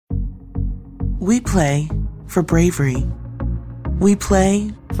We play for bravery. We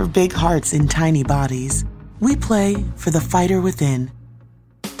play for big hearts in tiny bodies. We play for the fighter within.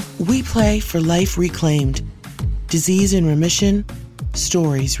 We play for life reclaimed, disease in remission,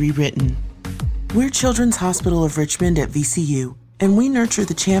 stories rewritten. We're Children's Hospital of Richmond at VCU, and we nurture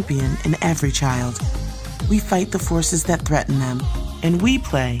the champion in every child. We fight the forces that threaten them, and we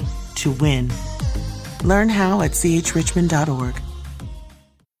play to win. Learn how at chrichmond.org.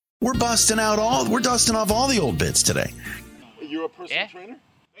 We're dusting off all the old bits today. You're a personal trainer?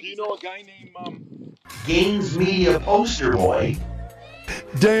 Do you know a guy named Gaines Media poster boy?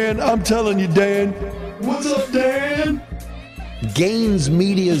 Dan, I'm telling you, Dan. What's up, Dan? Gaines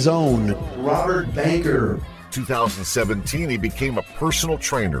Media's own Robert Banker. 2017, he became a personal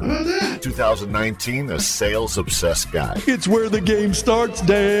trainer. 2019, a sales-obsessed guy. It's where the game starts,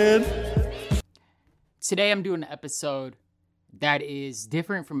 Dan. Today I'm doing an episode that is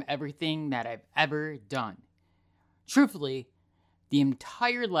different from everything that I've ever done. Truthfully, the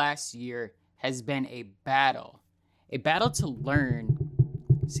entire last year has been a battle to learn.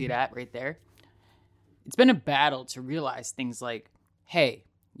 See that right there? It's been a battle to realize things like, hey,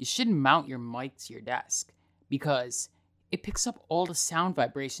 you shouldn't mount your mic to your desk because it picks up all the sound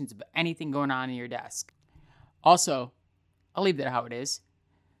vibrations of anything going on in your desk. Also, I'll leave that how it is.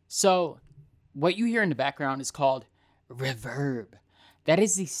 So, what you hear in the background is called reverb. That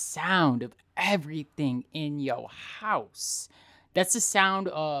is the sound of everything in your house. That's the sound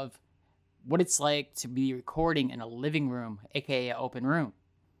of what it's like to be recording in a living room, aka an open room.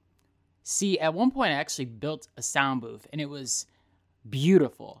 See, at one point I actually built a sound booth and it was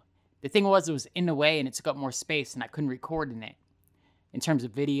beautiful. The thing was, it was in the way and it took up more space and I couldn't record in it. In terms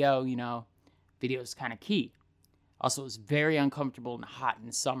of video, video is kind of key. Also, it was very uncomfortable and hot in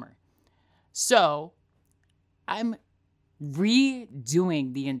the summer. So, I'm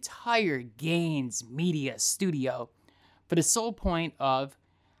redoing the entire Gaines Media studio for the sole point of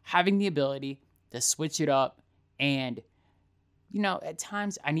having the ability to switch it up. And, at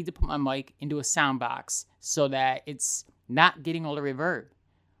times I need to put my mic into a sound box so that it's not getting all the reverb.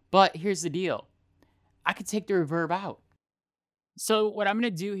 But here's the deal. I could take the reverb out. So what I'm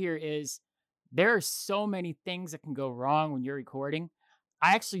going to do here is there are so many things that can go wrong when you're recording.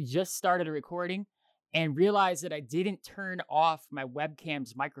 I actually just started a recording and realized that I didn't turn off my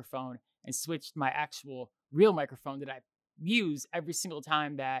webcam's microphone and switched my actual real microphone that I use every single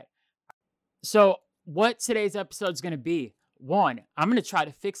time that. So what today's episode is going to be, one, I'm going to try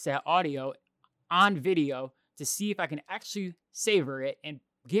to fix that audio on video to see if I can actually savor it and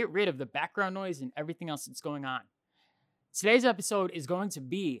get rid of the background noise and everything else that's going on. Today's episode is going to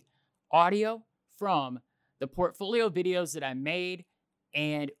be audio from the portfolio videos that I made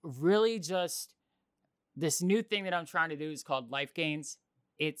and really just this new thing that I'm trying to do is called Life Gains.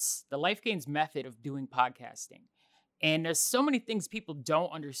 It's the Life Gains method of doing podcasting. And there's so many things people don't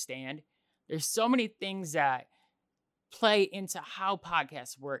understand. There's so many things that play into how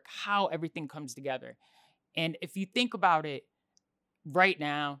podcasts work, how everything comes together. And if you think about it, right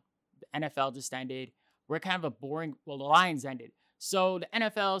now, the NFL just ended. We're kind of the Lions ended. So the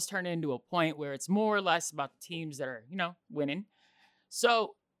NFL is turning into a point where it's more or less about the teams that are, winning.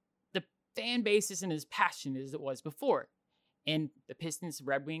 So the fan base isn't as passionate as it was before. And the Pistons,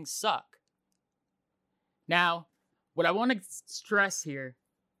 Red Wings suck. Now, what I want to stress here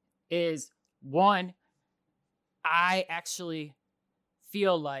is, one, I actually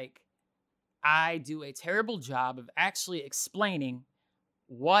feel like I do a terrible job of actually explaining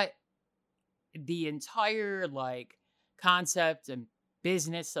what the entire concept and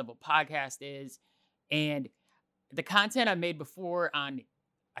business of a podcast is, and the content I made before on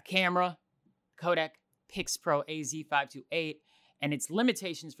a camera, Kodak PixPro AZ528, and its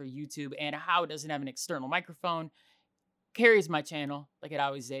limitations for YouTube and how it doesn't have an external microphone carries my channel like it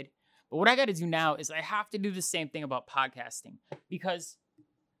always did. But what I got to do now is I have to do the same thing about podcasting because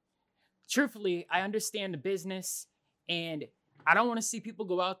truthfully, I understand the business and I don't want to see people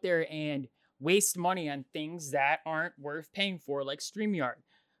go out there and waste money on things that aren't worth paying for, like StreamYard,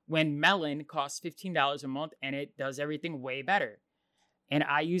 when Melon costs $15 a month and it does everything way better. And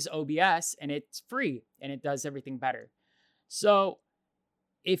I use OBS and it's free and it does everything better. So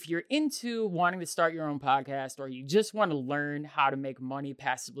if you're into wanting to start your own podcast or you just want to learn how to make money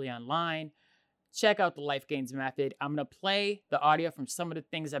passively online, check out the Life Gains method. I'm going to play the audio from some of the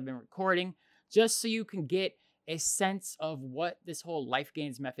things I've been recording just so you can get a sense of what this whole Life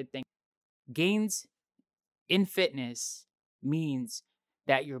Gains method thing. Gains in fitness means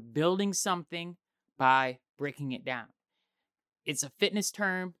that you're building something by breaking it down. It's a fitness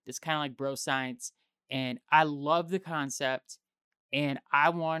term that's kind of like bro science, and I love the concept, And I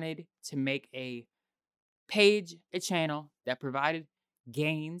wanted to make a page, a channel that provided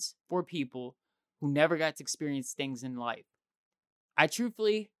gains for people who never got to experience things in life. I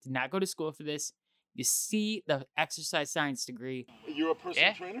truthfully did not go to school for this. You see the exercise science degree. You're a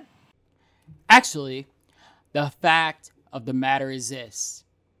personal trainer? Actually, the fact of the matter is this.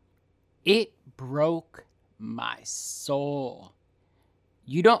 It broke my soul.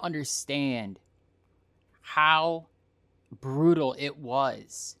 You don't understand how brutal it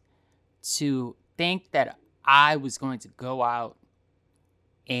was to think that I was going to go out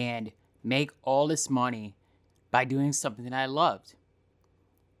and make all this money by doing something that I loved.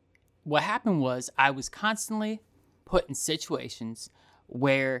 What happened was I was constantly put in situations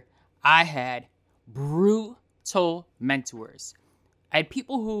where I had brutal mentors. I had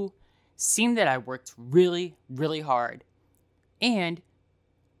people who seemed that I worked really, really hard, and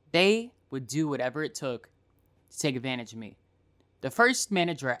they would do whatever it took to take advantage of me. The first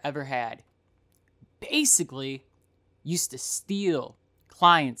manager I ever had basically used to steal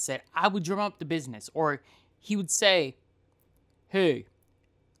clients that I would drum up the business, or he would say, hey,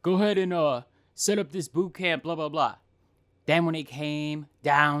 go ahead and set up this boot camp, blah, blah, blah. Then when it came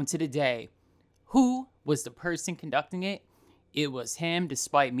down to the day, who was the person conducting it? It was him,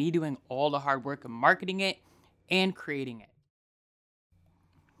 despite me doing all the hard work of marketing it and creating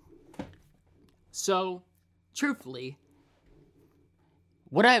it. So, truthfully,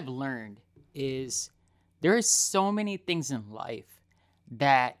 what I've learned is there are so many things in life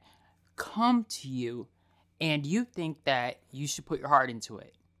that come to you and you think that you should put your heart into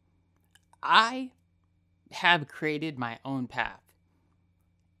it. I have created my own path.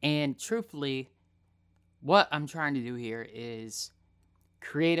 And truthfully, what I'm trying to do here is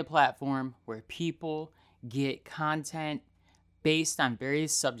create a platform where people get content based on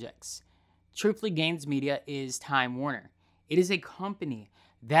various subjects. Truthfully, Gaines Media is Time Warner. It is a company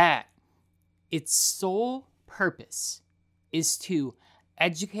that its sole purpose is to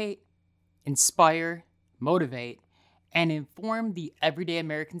educate, inspire, motivate, and inform the everyday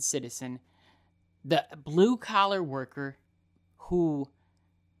American citizen, the blue-collar worker who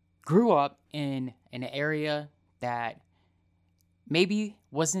grew up in an area that maybe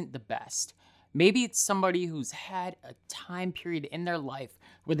wasn't the best. Maybe it's somebody who's had a time period in their life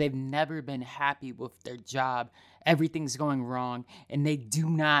where they've never been happy with their job. Everything's going wrong, and they do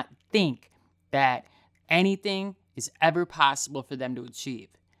not think that anything is ever possible for them to achieve.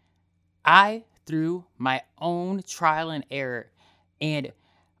 I, through my own trial and error and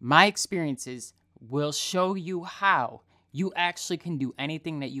my experiences, will show you how you actually can do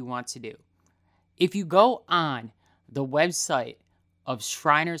anything that you want to do. If you go on the website of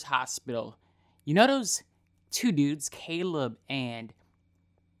Shriners Hospital, you know those two dudes, Caleb and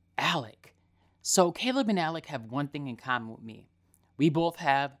Alec? So Caleb and Alec have one thing in common with me. We both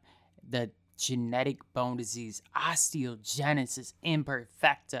have the genetic bone disease, osteogenesis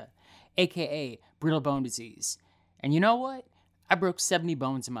imperfecta, aka brittle bone disease. And you know what? I broke 70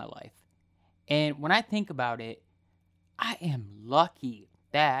 bones in my life. And when I think about it, I am lucky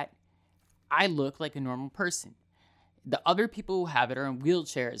that I look like a normal person. The other people who have it are in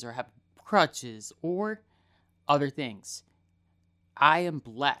wheelchairs or have crutches or other things. I am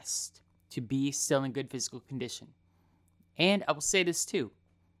blessed to be still in good physical condition. And I will say this too.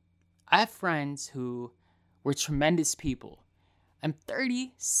 I have friends who were tremendous people. I'm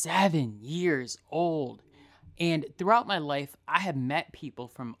 37 years old. And throughout my life, I have met people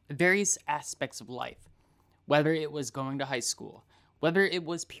from various aspects of life. Whether it was going to high school, whether it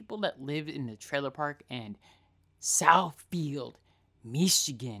was people that lived in the trailer park in Southfield,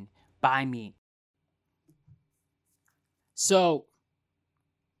 Michigan, by me. So,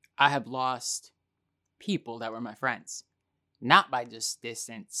 I have lost people that were my friends. Not by just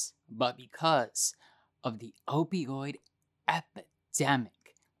distance, but because of the opioid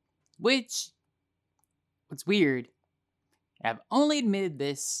epidemic. Which, what's weird, I've only admitted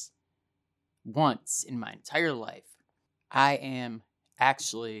this once in my entire life. I am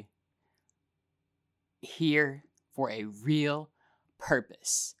actually here for a real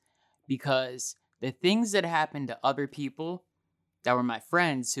purpose, because the things that happened to other people that were my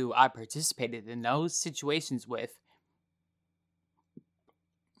friends who I participated in those situations with,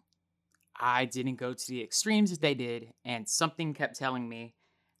 I didn't go to the extremes that they did, and something kept telling me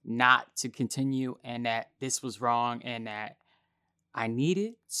not to continue and that this was wrong and that I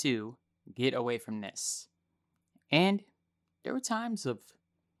needed to get away from this. And there were times of,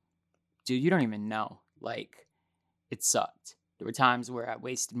 dude, you don't even know. Like, it sucked. There were times where I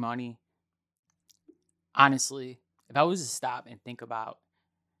wasted money. Honestly, if I was to stop and think about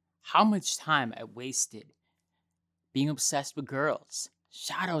how much time I wasted being obsessed with girls.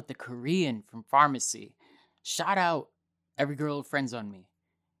 Shout out the Korean from pharmacy. Shout out every girl with friends on me.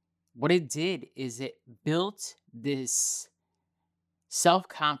 What it did is it built this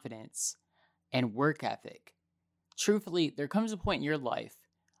self-confidence and work ethic. Truthfully, there comes a point in your life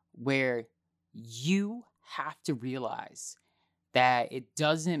where you have to realize that it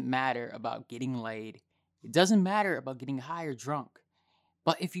doesn't matter about getting laid. It doesn't matter about getting high or drunk.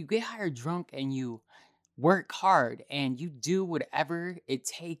 But if you get high or drunk and you work hard and you do whatever it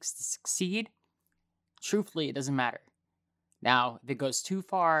takes to succeed, truthfully, it doesn't matter. Now, if it goes too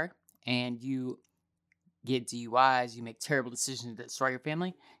far and you get DUIs, you make terrible decisions that destroy your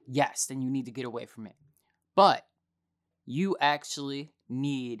family, yes, then you need to get away from it. But you actually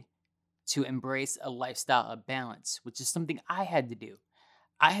need to embrace a lifestyle of balance, which is something I had to do.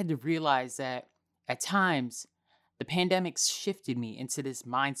 I had to realize that at times, the pandemic shifted me into this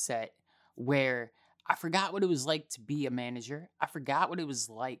mindset where I forgot what it was like to be a manager. I forgot what it was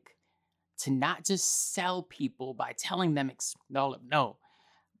like to not just sell people by telling them, no,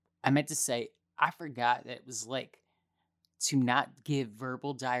 I meant to say, I forgot that it was like to not give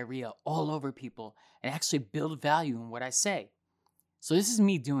verbal diarrhea all over people and actually build value in what I say. So this is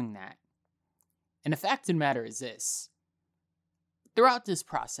me doing that. And the fact of the matter is this. Throughout this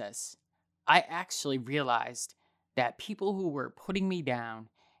process, I actually realized that people who were putting me down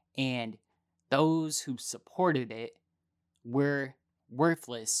and those who supported it were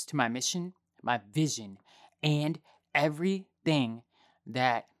worthless to my mission, my vision, and everything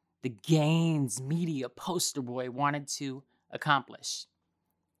that the Gaines Media poster boy wanted to accomplish.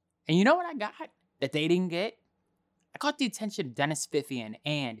 And you know what I got that they didn't get? I caught the attention of Dennis Fiffian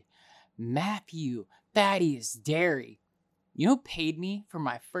and Matthew Thaddeus Derry. You know who paid me for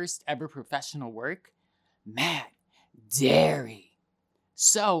my first ever professional work? Matt Derry.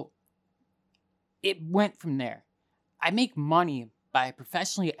 So it went from there. I make money by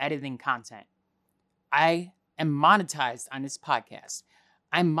professionally editing content. I am monetized on this podcast.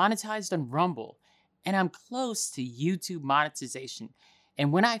 I'm monetized on Rumble, and I'm close to YouTube monetization.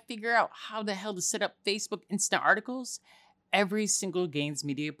 And when I figure out how the hell to set up Facebook Instant Articles, every single Gaines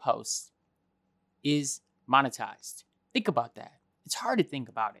Media post is monetized. Think about that. It's hard to think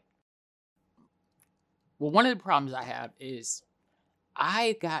about it. Well, one of the problems I have is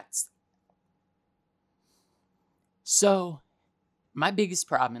my biggest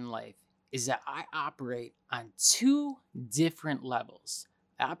problem in life is that I operate on two different levels.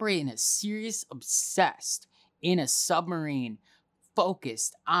 I operate in a serious obsessed, in a submarine,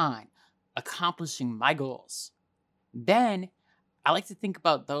 focused on accomplishing my goals. Then I like to think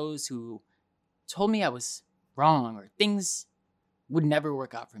about those who told me I was wrong or things would never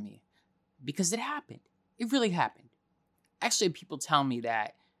work out for me. Because it happened. It really happened. Actually, people tell me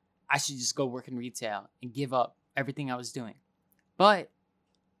that I should just go work in retail and give up everything I was doing. But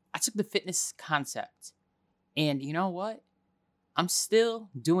I took the fitness concept, and you know what? I'm still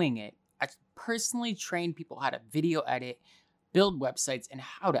doing it. I personally train people how to video edit, build websites, and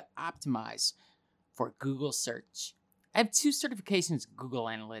how to optimize for Google search. I have 2 certifications in Google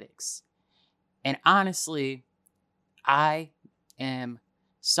Analytics. And honestly, I am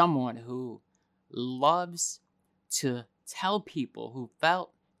someone who loves to tell people who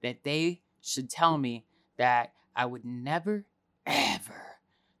felt that they should tell me that I would never, ever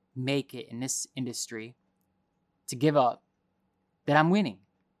make it in this industry to give up, that I'm winning.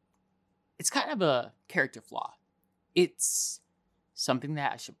 It's kind of a character flaw. It's something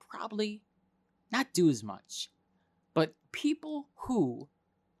that I should probably not do as much. But people who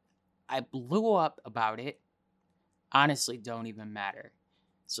I blew up about it honestly don't even matter.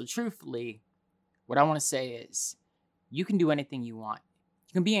 So truthfully, what I want to say is you can do anything you want.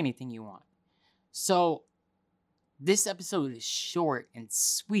 You can be anything you want. So this episode is short and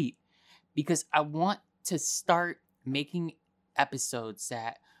sweet because I want to start making episodes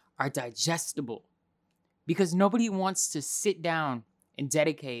that are digestible. Because nobody wants to sit down and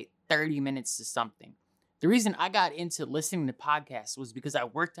dedicate 30 minutes to something. The reason I got into listening to podcasts was because I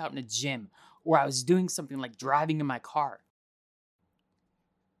worked out in a gym or I was doing something like driving in my car.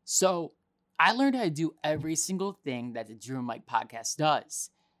 So I learned how to do every single thing that the Drew and Mike podcast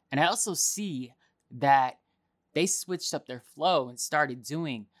does. And I also see that they switched up their flow and started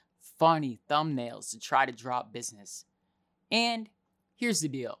doing funny thumbnails to try to draw up business. And here's the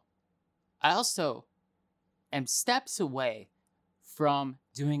deal. I also am steps away from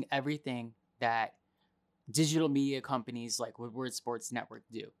doing everything that digital media companies like Woodward Sports Network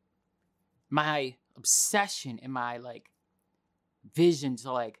do. My obsession and my vision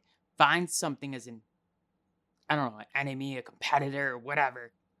to find something as an enemy, a competitor, or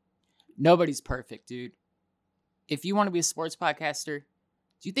whatever. Nobody's perfect, dude. if you want to be a sports podcaster,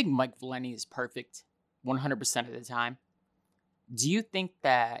 do you think Mike Valeni is perfect 100% of the time? Do you think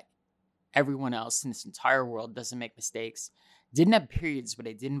that everyone else in this entire world doesn't make mistakes, didn't have periods where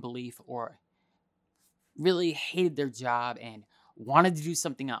they didn't believe or really hated their job and wanted to do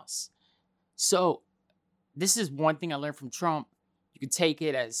something else? So this is one thing I learned from Trump. You can take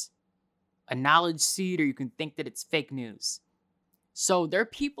it as a knowledge seed or you can think that it's fake news. So there are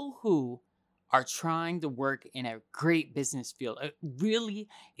people who are trying to work in a great business field, a really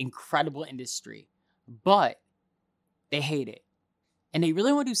incredible industry, but they hate it. And they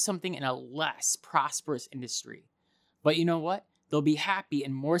really want to do something in a less prosperous industry. But you know what? They'll be happy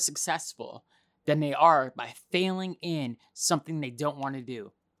and more successful than they are by failing in something they don't want to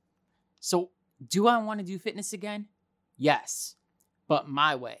do. So, do I want to do fitness again? Yes, but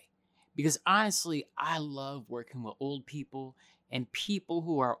my way. Because honestly, I love working with old people and people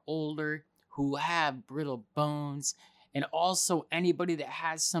who are older, who have brittle bones, and also anybody that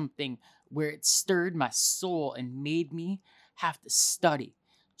has something where it stirred my soul and made me have to study.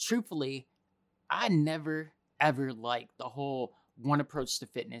 Truthfully, I never ever liked the whole one approach to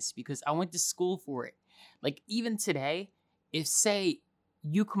fitness because I went to school for it. Like even today, if say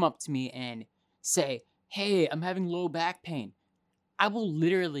you come up to me and say, hey, I'm having low back pain, I will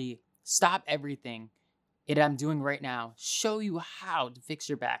literally stop everything that I'm doing right now, show you how to fix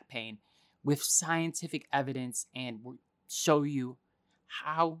your back pain with scientific evidence and show you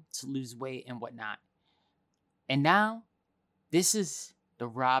how to lose weight and whatnot. And now, this is the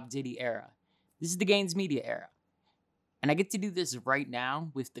Rob Diddy era. This is the Gaines Media era. And I get to do this right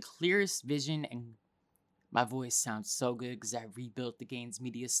now with the clearest vision, and my voice sounds so good because I rebuilt the Gaines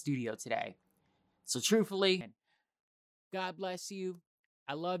Media studio today. So truthfully, God bless you.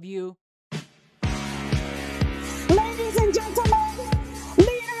 I love you. Ladies and gentlemen,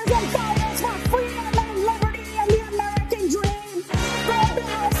 leaders and fighters for freedom and liberty and the American dream, the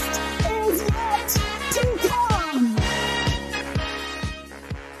best is yet to come.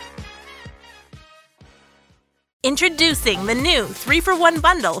 Introducing the new 3-for-1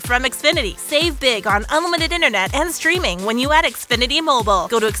 bundle from Xfinity. Save big on unlimited internet and streaming when you add Xfinity Mobile.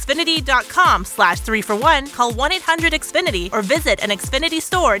 Go to Xfinity.com/3-for-1, call 1-800-XFINITY, or visit an Xfinity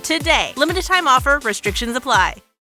store today. Limited time offer, restrictions apply.